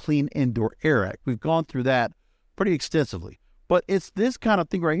their own Clean Indoor Air Act? We've gone through that pretty extensively. But it's this kind of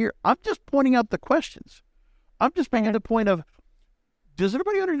thing right here. I'm just pointing out the questions. I'm just making the point of, does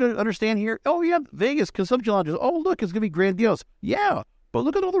everybody understand here? Oh, yeah, Vegas consumption lodges. Oh, look, it's going to be grandiose. Yeah, but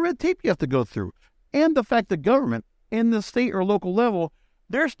look at all the red tape you have to go through. And the fact the government in the state or local level,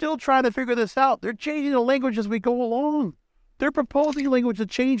 they're still trying to figure this out. They're changing the language as we go along. They're proposing language to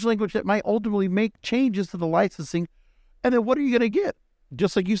change language that might ultimately make changes to the licensing. And then what are you going to get?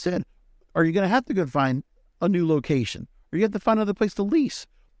 Just like you said, are you going to have to go find a new location? Or you have to find another place to lease?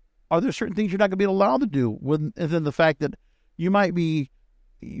 Are there certain things you're not going to be allowed to do? And then the fact that you might be,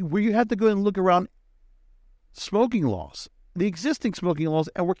 where you have to go and look around smoking laws, the existing smoking laws,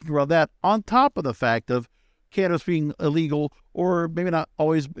 and working around that on top of the fact of cannabis being illegal or maybe not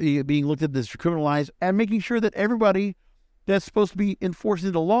always being looked at as criminalized, and making sure that everybody that's supposed to be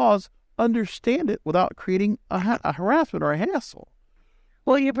enforcing the laws understand it without creating a harassment or a hassle.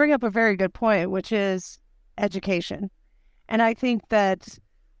 Well, you bring up a very good point, which is education. And I think that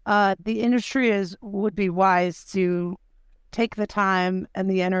the industry would be wise to take the time and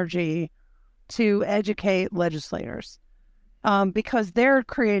the energy to educate legislators because they're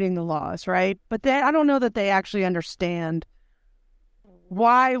creating the laws, right? But I don't know that they actually understand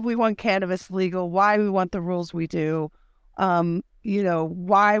why we want cannabis legal, why we want the rules we do,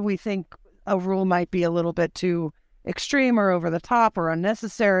 why we think a rule might be a little bit too extreme or over the top or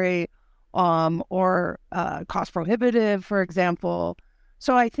unnecessary, or cost prohibitive, for example.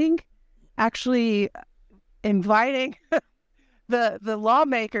 So I think actually inviting the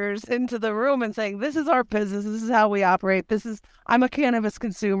lawmakers into the room and saying, this is our business, this is how we operate, I'm a cannabis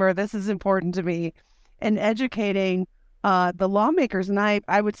consumer, this is important to me, and educating the lawmakers. And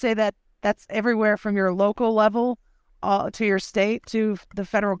I would say that that's everywhere from your local level to your state to the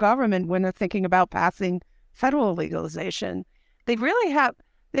federal government when they're thinking about passing federal legalization. They really have,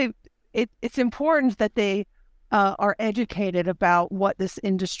 it's important that they are educated about what this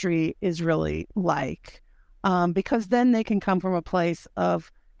industry is really like, because then they can come from a place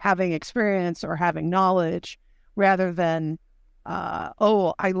of having experience or having knowledge rather than,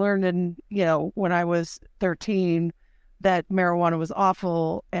 I learned when I was 13 that marijuana was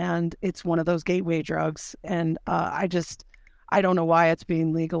awful and it's one of those gateway drugs. And I don't know why it's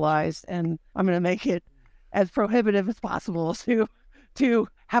being legalized, and I'm going to make it as prohibitive as possible to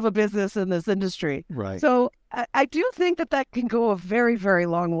have a business in this industry. Right. So I do think that can go a very, very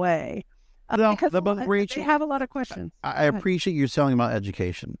long way. Because they have a lot of questions. I appreciate you telling about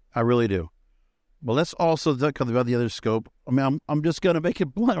education. I really do. But let's also talk about the other scope. I mean, I'm just going to make it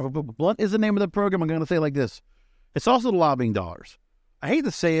blunt. Blunt is the name of the program. I'm going to say it like this. It's also the lobbying dollars. I hate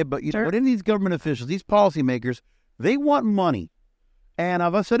to say it, but you know, but in these government officials, these policymakers, they want money. And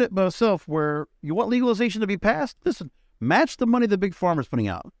I've said it myself, where you want legalization to be passed, listen, match the money the big pharma's putting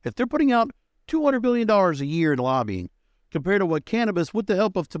out. If they're putting out $200 billion a year in lobbying, compared to what cannabis, with the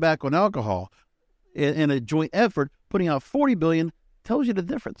help of tobacco and alcohol, in a joint effort, putting out $40 billion, tells you the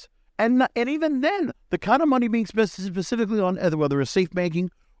difference. And even then, the kind of money being spent specifically on whether it's safe banking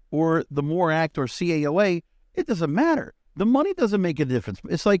or the MORE Act or CAOA, it doesn't matter. The money doesn't make a difference.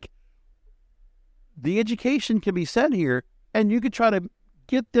 It's like the education can be said here, and you could try to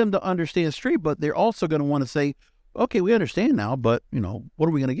get them to understand straight, but they're also going to want to say, okay, we understand now, but, what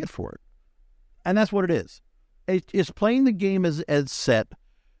are we going to get for it? And that's what it is. It's playing the game as set.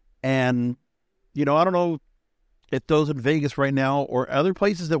 And, I don't know if those in Vegas right now or other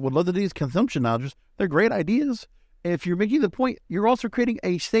places that would love to do these consumption lodges, they're great ideas. If you're making the point, you're also creating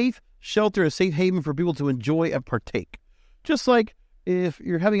a safe shelter, a safe haven for people to enjoy and partake. Just like if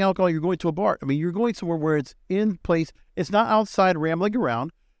you're having alcohol, you're going to a bar. I mean, you're going somewhere where it's in place. It's not outside rambling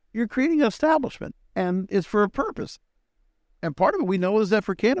around. You're creating an establishment, and it's for a purpose. And part of it we know is that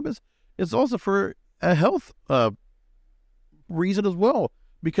for cannabis, it's also for a health reason as well,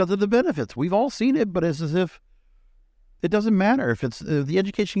 because of the benefits. We've all seen it, but it's as if it doesn't matter. If it's the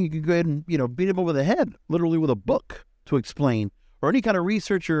education, you can go ahead and, beat them over the head, literally with a book to explain, or any kind of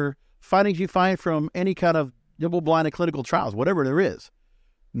research or findings you find from any kind of double-blinded clinical trials, whatever there is,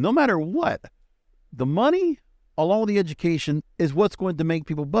 no matter what, the money along with the education is what's going to make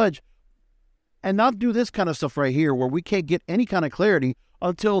people budge, and not do this kind of stuff right here where we can't get any kind of clarity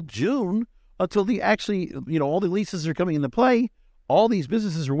until June, until the actually, all the leases are coming into play. All these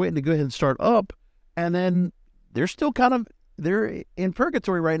businesses are waiting to go ahead and start up, and then they're still they're in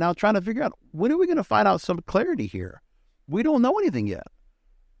purgatory right now trying to figure out, when are we going to find out some clarity here? We don't know anything yet.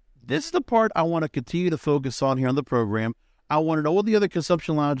 This is the part I want to continue to focus on here on the program. I want to know what the other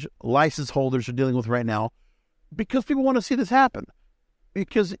consumption lounge license holders are dealing with right now, because people want to see this happen.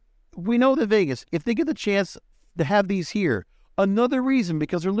 Because we know that Vegas, if they get the chance to have these here, another reason,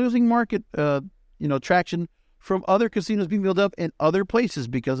 because they're losing market, traction from other casinos being built up in other places,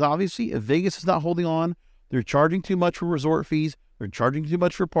 because obviously if Vegas is not holding on, they're charging too much for resort fees, they're charging too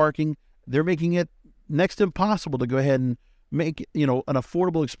much for parking, they're making it next to impossible to go ahead and make, an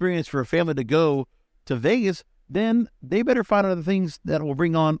affordable experience for a family to go to Vegas. Then they better find other things that will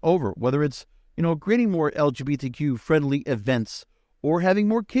bring on over, whether it's, creating more LGBTQ-friendly events, or having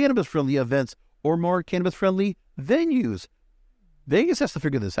more cannabis-friendly events, or more cannabis-friendly venues. Vegas has to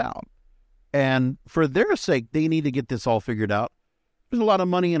figure this out. And for their sake, they need to get this all figured out. There's a lot of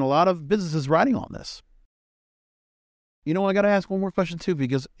money and a lot of businesses riding on this. I got to ask one more question too,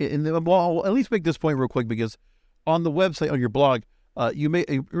 because I'll at least make this point real quick, because on the website, on your blog,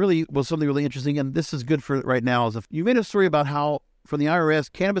 it really was something really interesting, and this is good for right now, is if you made a story about how, from the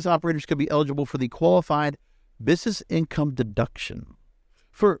IRS, cannabis operators could be eligible for the qualified business income deduction.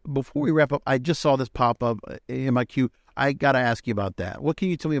 Before we wrap up, I just saw this pop up in my queue. I got to ask you about that. What can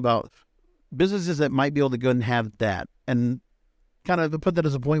you tell me about businesses that might be able to go and have that, and kind of put that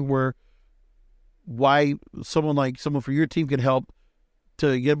as a point where why someone for your team can help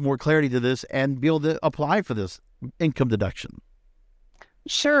to get more clarity to this and be able to apply for this income deduction?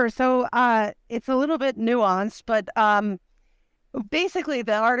 Sure. So it's a little bit nuanced, but basically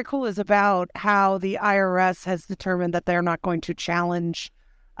the article is about how the IRS has determined that they're not going to challenge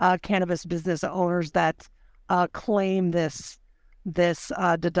cannabis business owners that claim this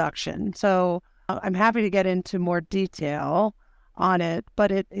deduction. So I'm happy to get into more detail on it,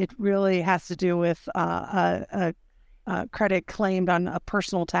 but it really has to do with a credit claimed on a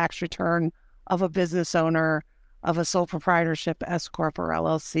personal tax return of a business owner of a sole proprietorship, S Corp or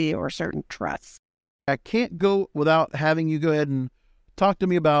LLC, or certain trusts. I can't go without having you go ahead and talk to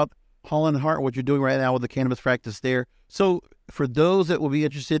me about Holland & Hart, what you're doing right now with the cannabis practice there. So for those that will be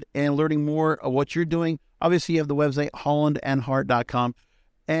interested in learning more of what you're doing, obviously you have the website, hollandandhart.com.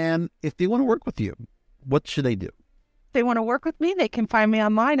 And if they want to work with you, what should they do? If they want to work with me, they can find me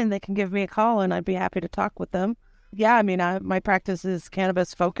online and they can give me a call, and I'd be happy to talk with them. Yeah, my practice is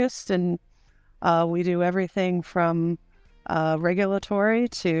cannabis focused, and we do everything from regulatory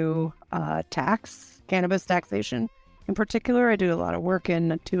to tax, cannabis taxation. In particular, I do a lot of work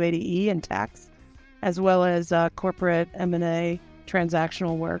in 280E and tax, as well as corporate M&A,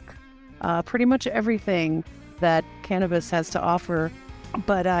 transactional work. Pretty much everything that cannabis has to offer.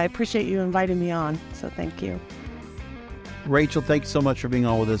 But I appreciate you inviting me on, so thank you. Rachel, thank you so much for being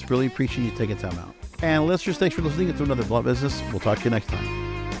on with us. Really appreciate you taking time out. And listeners, thanks for listening to another Blunt Business. We'll talk to you next time.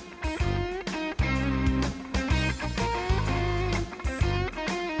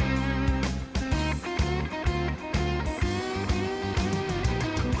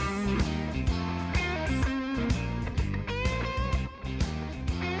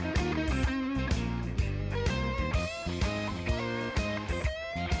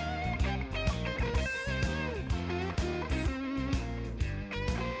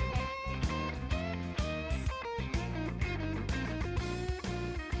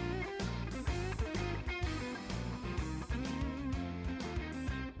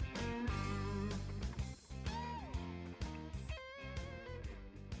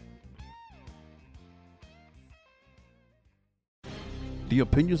 The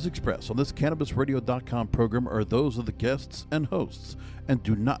opinions expressed on this CannabisRadio.com program are those of the guests and hosts and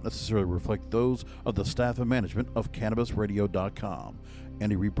do not necessarily reflect those of the staff and management of CannabisRadio.com.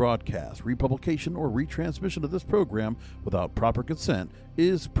 Any rebroadcast, republication, or retransmission of this program without proper consent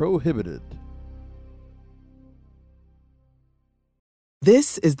is prohibited.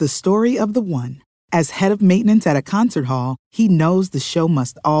 This is the story of the one. As head of maintenance at a concert hall, he knows the show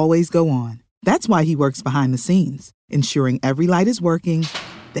must always go on. That's why he works behind the scenes, ensuring every light is working,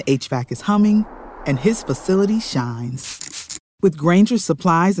 the HVAC is humming, and his facility shines. With Grainger's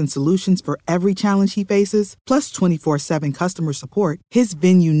supplies and solutions for every challenge he faces, plus 24/7 customer support, his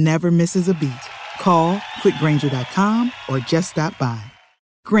venue never misses a beat. Call quickgrainger.com or just stop by.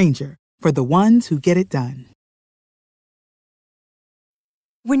 Grainger, for the ones who get it done.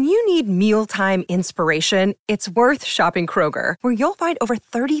 When you need mealtime inspiration, it's worth shopping Kroger, where you'll find over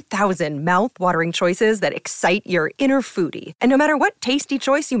 30,000 mouth-watering choices that excite your inner foodie. And no matter what tasty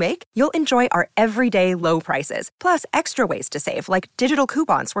choice you make, you'll enjoy our everyday low prices, plus extra ways to save, like digital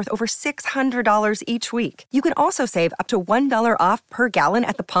coupons worth over $600 each week. You can also save up to $1 off per gallon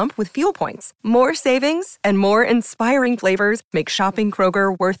at the pump with fuel points. More savings and more inspiring flavors make shopping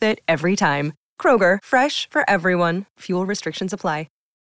Kroger worth it every time. Kroger, fresh for everyone. Fuel restrictions apply.